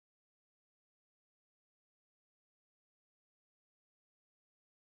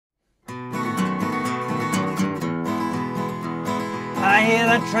I hear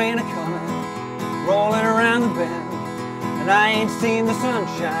that train a-coming, rolling around the bend, and I ain't seen the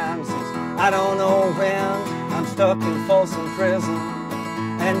sunshine since I don't know when. I'm stuck in Folsom prison,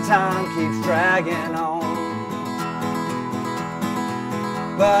 and time keeps dragging on.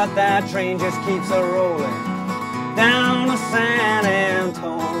 But that train just keeps a-rolling down to San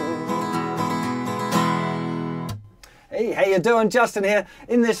Antonio. Hey, how you doing? Justin here.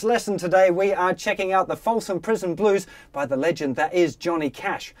 In this lesson today we are checking out the Folsom Prison Blues by the legend that is Johnny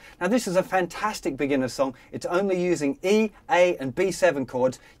Cash. Now this is a fantastic beginner song. It's only using E, A and B7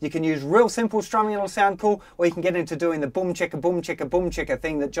 chords. You can use real simple strumming, it'll sound cool, or you can get into doing the boom chicka boom chicka boom chicka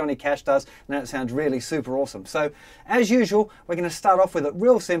thing that Johnny Cash does, and that sounds really super awesome. So as usual, we're going to start off with it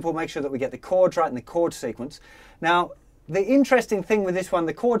real simple, make sure that we get the chords right and the chord sequence. Now the interesting thing with this one,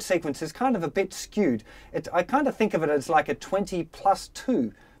 the chord sequence is kind of a bit skewed. I kind of think of it as like a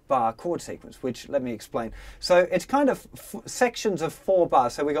 20+2 bar chord sequence, which let me explain. So it's kind of sections of 4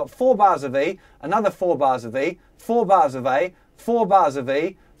 bars. So we got 4 bars of E, another 4 bars of E, 4 bars of A, 4 bars of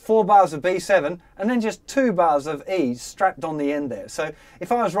E, 4 bars of B7, and then just 2 bars of E strapped on the end there. So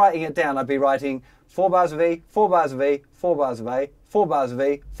if I was writing it down, I'd be writing 4 bars of E, 4 bars of E, 4 bars of A, 4 bars of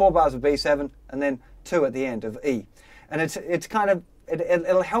E, 4 bars of B7, and then 2 at the end of E. And it's kind of,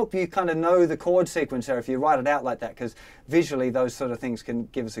 it'll help you kind of know the chord sequence there if you write it out like that, because visually those sort of things can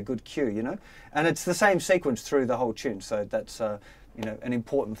give us a good cue, you know. And it's the same sequence through the whole tune, so that's you know, an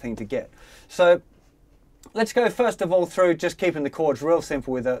important thing to get. So let's go first of all through just keeping the chords real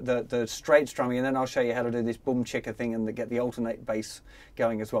simple with the straight strumming, and then I'll show you how to do this boom chicka thing and get the alternate bass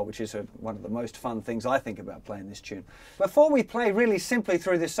going as well, which is one of the most fun things I think about playing this tune. Before we play really simply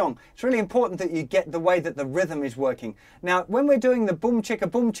through this song, it's really important that you get the way that the rhythm is working. Now when we're doing the boom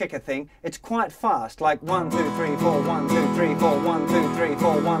chicka thing, it's quite fast, like 1 2 3 4 1 2 3 4 1 2 3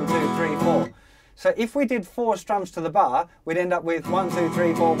 4 1 2 3 4. So if we did 4 strums to the bar, we'd end up with 1 2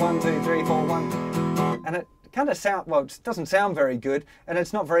 3 4 1 2 3 4 1, and it kind of it doesn't sound very good, and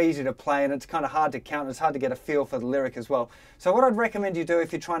it's not very easy to play, and it's kind of hard to count, and it's hard to get a feel for the lyric as well. So what I'd recommend you do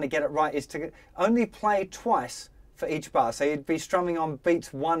if you're trying to get it right is to only play twice for each bar. So you'd be strumming on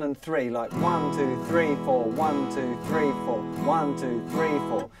beats 1 and 3, like 1 2 3 4 1 2 3 4 1 2 3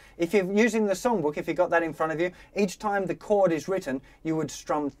 4. If you're using the songbook, if you've got that in front of you, each time the chord is written, you would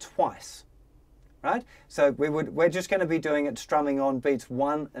strum twice. Right? So we're just going to be doing it strumming on beats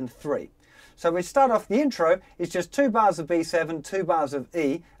 1 and 3. So we start off, the intro is just 2 bars of B7, 2 bars of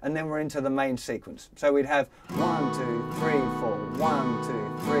E, and then we're into the main sequence. So we'd have 1 2 3 4 1 2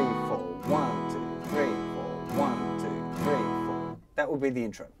 3 4 1 2 3 4 1 2 3 4. That would be the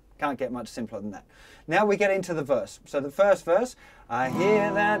intro. Can't get much simpler than that. Now we get into the verse. So the first verse, I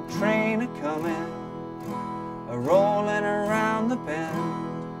hear that train a-comin', a-rollin' around the bend,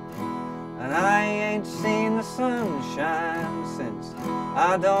 and I ain't seen the sunshine since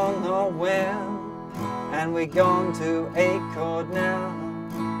I don't know when. And we gone to A chord now,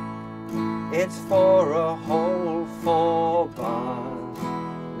 it's for a whole 4 bars.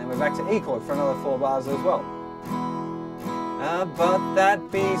 Then we're back to E chord for another 4 bars as well. But that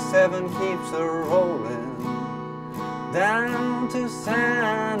B7 keeps a-rolling down to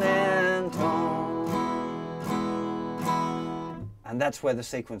San Antonio. And that's where the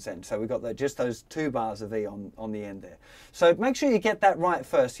sequence ends. So we've got just those 2 bars of E on the end there. So make sure you get that right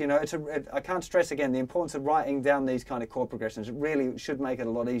first. You know, I can't stress again the importance of writing down these kind of chord progressions. It really should make it a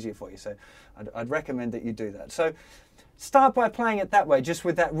lot easier for you. So I'd recommend that you do that. So start by playing it that way, just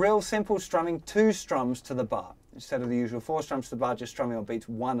with that real simple strumming, 2 strums to the bar. Instead of the usual 4 strums to the bar, just strumming on beats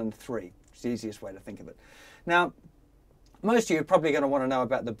 1 and 3. It's the easiest way to think of it. Now, most of you are probably going to want to know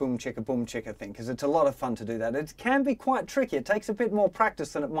about the boom chicka thing, because it's a lot of fun to do that. It can be quite tricky. It takes a bit more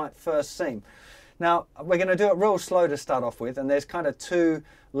practice than it might first seem. Now, we're going to do it real slow to start off with, and there's kind of 2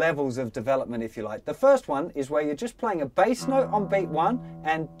 levels of development, if you like. The first one is where you're just playing a bass note on beat 1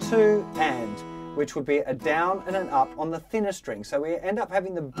 and 2 and, which would be a down and an up on the thinner string. So we end up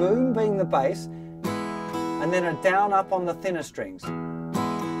having the boom being the bass, and then a down up on the thinner strings. 1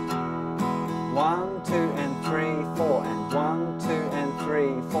 2 and 3 4 and 1 2 and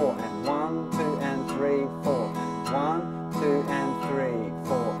 3 4 and 1 2 and 3 4 and 1 2 and 3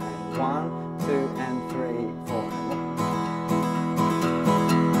 4 and 1 2 and 3 4 and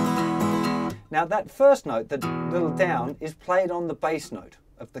 1. Now that first note, the little down, is played on the bass note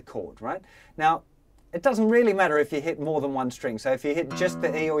of the chord, right? Now it doesn't really matter if you hit more than 1 string. So if you hit just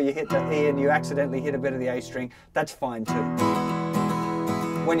the E, or you hit the E and you accidentally hit a bit of the A string, that's fine too.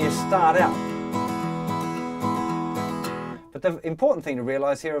 When you start out. But the important thing to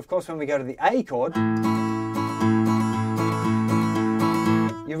realise here, of course, when we go to the A chord,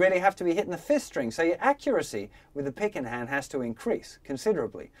 you really have to be hitting the 5th string. So your accuracy with the pick in hand has to increase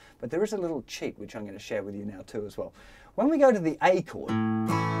considerably. But there is a little cheat which I'm going to share with you now too as well. When we go to the A chord,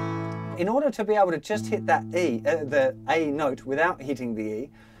 in order to be able to just hit that the A note without hitting the E,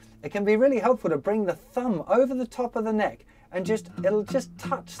 it can be really helpful to bring the thumb over the top of the neck and it'll just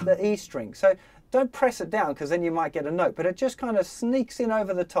touch the E string. So don't press it down because then you might get a note, but it just kind of sneaks in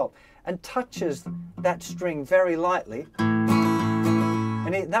over the top and touches that string very lightly.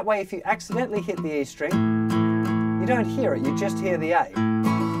 And that way, if you accidentally hit the E string, you don't hear it, you just hear the A. And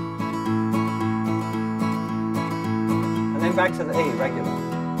then back to the E, regular.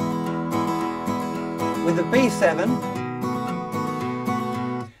 With the B7,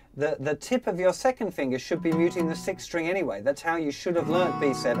 the tip of your 2nd finger should be muting the 6th string anyway. That's how you should have learnt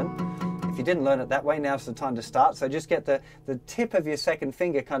B7. If you didn't learn it that way, now's the time to start. So just get the tip of your 2nd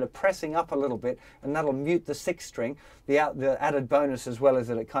finger kind of pressing up a little bit, and that'll mute the 6th string. The added bonus as well is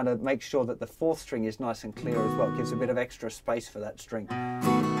that it kind of makes sure that the 4th string is nice and clear as well. It gives a bit of extra space for that string.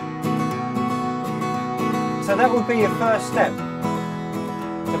 So that would be your first step,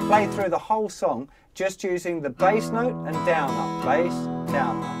 to play through the whole song just using the bass note and down up, bass,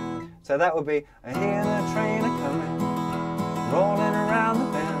 down up. So that would be, I hear the train a-coming, rolling around the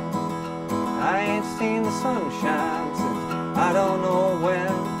bend. I ain't seen the sunshine since I don't know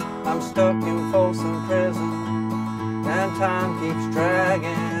when. I'm stuck in Folsom prison and time keeps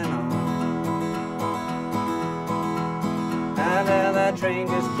dragging on. And then that train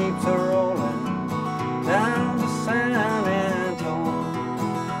just keeps a-rolling down to San Antonio.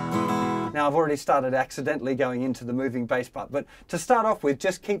 Now I've already started accidentally going into the moving bass part, but to start off with,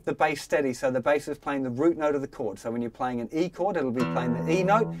 just keep the bass steady so the bass is playing the root note of the chord. So when you're playing an E chord, it'll be playing the E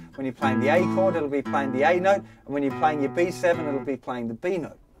note. When you're playing the A chord, it'll be playing the A note. And when you're playing your B7, it'll be playing the B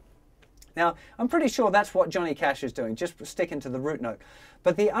note. Now, I'm pretty sure that's what Johnny Cash is doing, just sticking to the root note.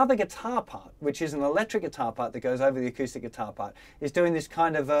 But the other guitar part, which is an electric guitar part that goes over the acoustic guitar part, is doing this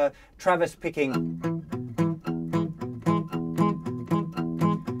kind of Travis picking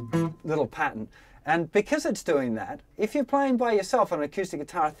little pattern. And because it's doing that, if you're playing by yourself on an acoustic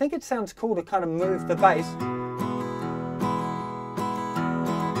guitar, I think it sounds cool to kind of move the bass.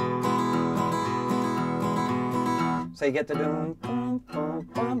 So you get the dum, bum, bum,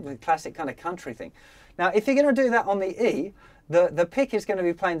 bum, the classic kind of country thing. Now, if you're going to do that on the E, the pick is going to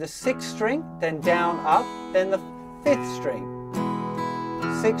be playing the 6th string, then down, up, then the 5th string.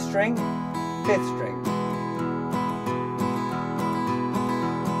 6th string, 5th string.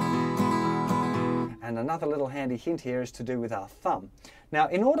 And another little handy hint here is to do with our thumb. Now,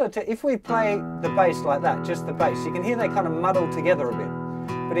 in order to, if we play the bass like that, just the bass, you can hear they kind of muddle together a bit.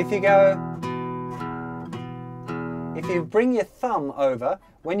 But if you go, if you bring your thumb over,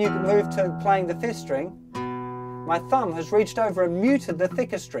 when you move to playing the 5th string, my thumb has reached over and muted the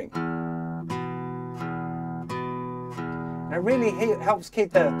thicker string. And it really helps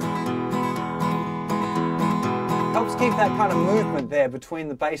keep that kind of movement there between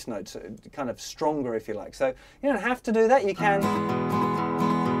the bass notes, kind of stronger if you like. So you don't have to do that, you can.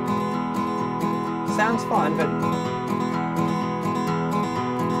 Sounds fine, but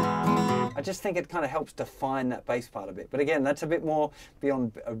I just think it kind of helps define that bass part a bit. But again, that's a bit more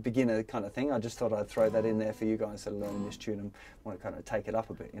beyond a beginner kind of thing. I just thought I'd throw that in there for you guys that are learning this tune and want to kind of take it up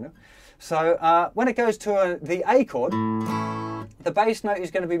a bit, you know. So when it goes to the A chord, the bass note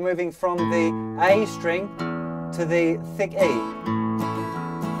is going to be moving from the A string to the thick E.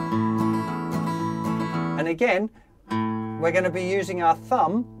 And again, we're going to be using our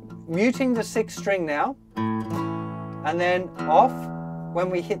thumb, muting the 6th string now, and then off when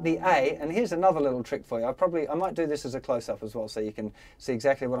we hit the A. And here's another little trick for you. I might do this as a close-up as well so you can see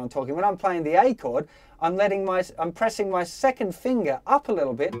exactly what I'm talking. When I'm playing the A chord, I'm pressing my 2nd finger up a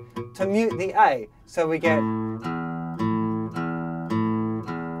little bit to mute the A. So we get, you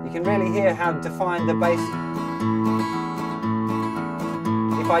can really hear how defined the bass.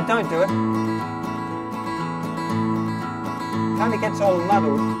 If I don't do it, it kind of gets all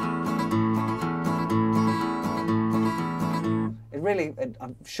muddled.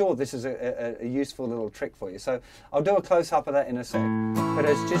 I'm sure this is a useful little trick for you. So I'll do a close-up of that in a sec. But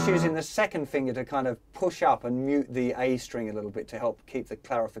it's just using the 2nd finger to kind of push up and mute the A string a little bit to help keep the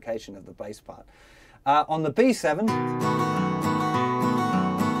clarification of the bass part. On the B7,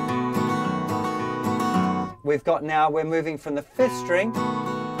 we're moving from the 5th string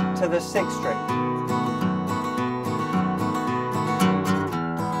to the 6th string.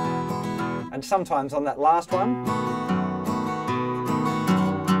 And sometimes on that last one,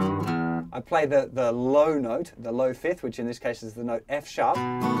 I play the low note, the low 5th, which in this case is the note F sharp.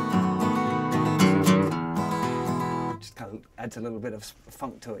 Just kind of adds a little bit of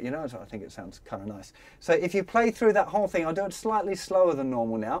funk to it, you know, so I think it sounds kind of nice. So if you play through that whole thing, I'll do it slightly slower than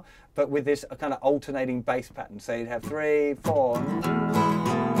normal now, but with this kind of alternating bass pattern. So you'd have 3, 4,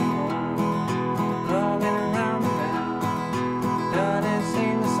 running around the bend, down and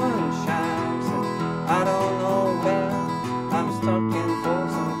seeing the sunshine. So I don't know where, I'm stuck in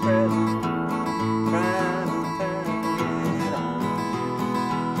Folsom Prison, trying to turn it on.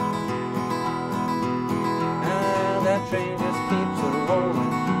 And that train just keeps it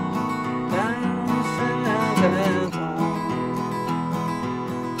rolling down the San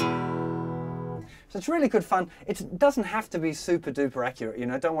So it's really good fun. It doesn't have to be super duper accurate, you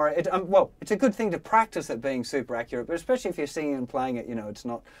know, don't worry. Well, it's a good thing to practice at being super accurate, but especially if you're singing and playing it, you know, it's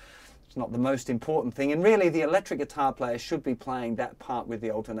not the most important thing. And really the electric guitar player should be playing that part with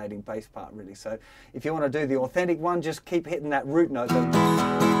the alternating bass part, really. So if you want to do the authentic one, just keep hitting that root note.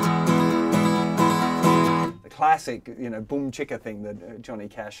 The classic, you know, boom chicka thing, the Johnny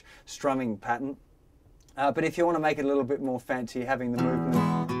Cash strumming pattern. But if you want to make it a little bit more fancy, having the movement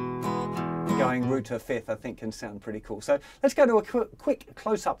going root to fifth, I think can sound pretty cool. So let's go to a quick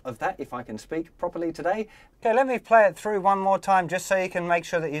close-up of that, if I can speak properly today. Okay, let me play it through one more time just so you can make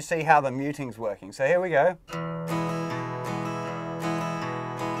sure that you see how the muting's working. So here we go. You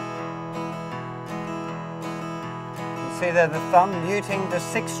see there the thumb muting the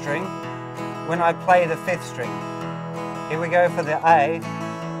 6th string when I play the 5th string. Here we go for the A.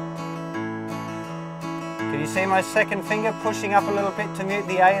 Can you see my 2nd finger pushing up a little bit to mute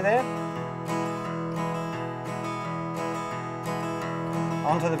the A there?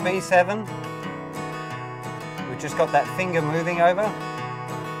 Onto the B7, we've just got that finger moving over,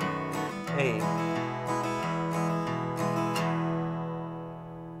 E.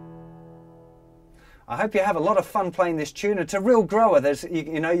 I hope you have a lot of fun playing this tune. It's a real grower.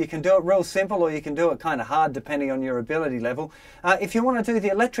 You know, you can do it real simple or you can do it kind of hard depending on your ability level. If you want to do the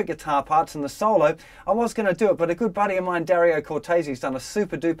electric guitar parts and the solo, I was going to do it, but a good buddy of mine, Dario Cortese's done a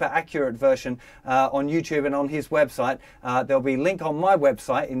super duper accurate version on YouTube and on his website. There'll be a link on my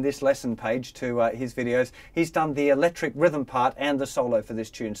website in this lesson page to his videos. He's done the electric rhythm part and the solo for this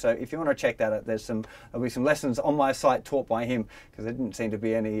tune. So if you want to check that out, there'll be some lessons on my site taught by him, because there didn't seem to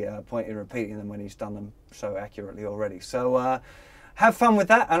be any point in repeating them when he's done them so accurately already. So have fun with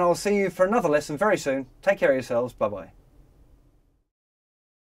that, and I'll see you for another lesson very soon. Take care of yourselves. Bye bye.